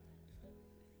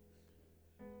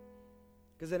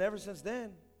 Because then ever since then,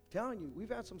 I'm telling you,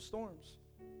 we've had some storms.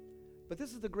 But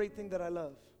this is the great thing that I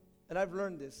love. And I've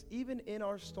learned this. Even in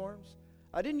our storms,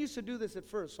 I didn't used to do this at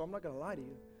first, so I'm not going to lie to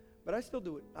you. But I still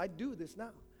do it. I do this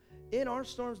now. In our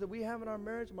storms that we have in our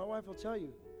marriage, my wife will tell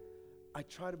you, I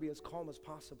try to be as calm as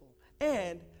possible.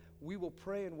 And we will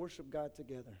pray and worship God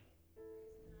together.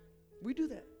 We do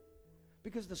that.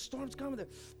 Because the storm's coming.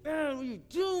 Man, what are you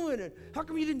doing? And how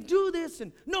come you didn't do this?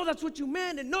 And no, that's what you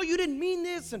meant. And no, you didn't mean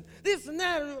this and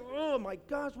that. Oh my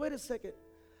gosh, wait a second.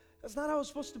 That's not how it's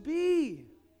supposed to be.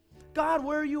 God,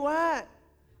 where are you at?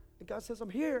 And God says, I'm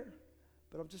here,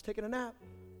 but I'm just taking a nap.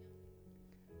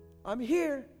 I'm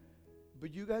here,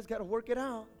 but you guys got to work it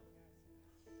out.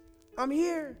 I'm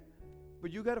here,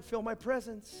 but you got to feel my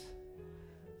presence.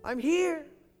 I'm here.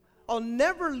 I'll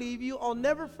never leave you. I'll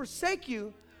never forsake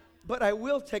you, but I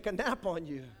will take a nap on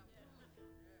you.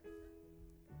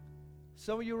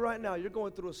 Some of you right now, you're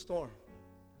going through a storm,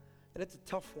 and it's a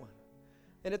tough one,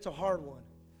 and it's a hard one.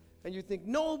 And you think,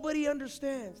 nobody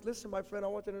understands. Listen, my friend, I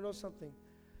want you to know something.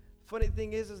 Funny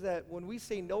thing is that when we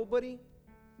say nobody,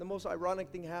 the most ironic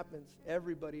thing happens.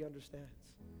 Everybody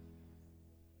understands.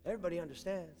 Everybody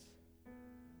understands.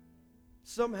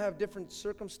 Some have different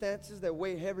circumstances that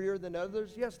weigh heavier than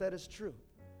others. Yes, that is true.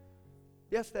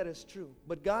 Yes, that is true.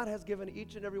 But God has given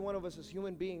each and every one of us as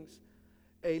human beings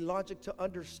a logic to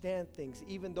understand things,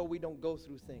 even though we don't go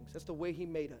through things. That's the way He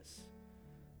made us.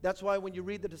 That's why when you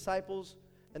read the disciples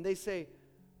and they say,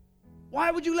 why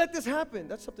would you let this happen?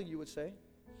 That's something you would say.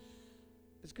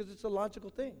 It's because it's a logical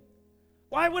thing.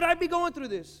 Why would I be going through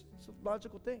this? It's a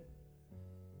logical thing.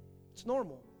 It's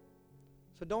normal.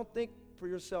 So don't think for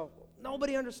yourself,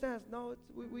 nobody understands. No,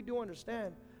 we do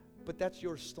understand, but that's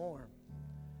your storm.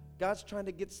 God's trying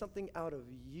to get something out of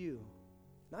you,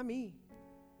 not me,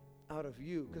 out of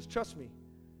you. Because trust me,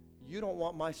 you don't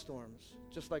want my storms,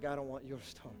 just like I don't want your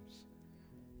storms.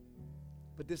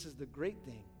 But this is the great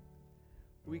thing.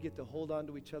 We get to hold on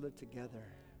to each other together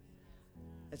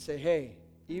and say, hey,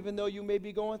 even though you may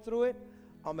be going through it,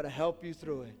 I'm going to help you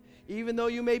through it. Even though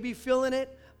you may be feeling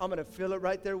it, I'm going to feel it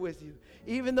right there with you.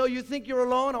 Even though you think you're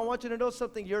alone, I want you to know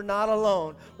something. You're not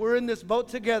alone. We're in this boat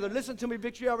together. Listen to me,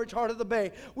 Victory Outreach, Heart of the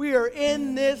Bay. We are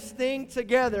in this thing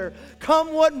together.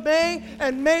 Come what may,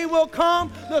 and may will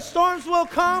come. The storms will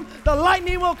come. The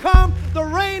lightning will come. The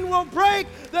rain will break.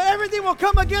 Everything will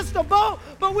come against the boat.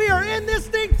 But we are in this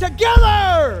thing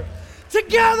together.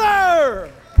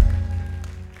 Together.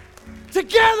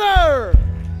 Together.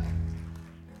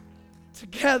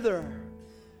 Together.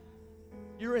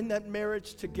 You're in that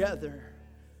marriage together.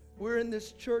 We're in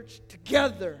this church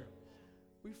together.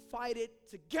 We fight it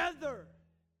together.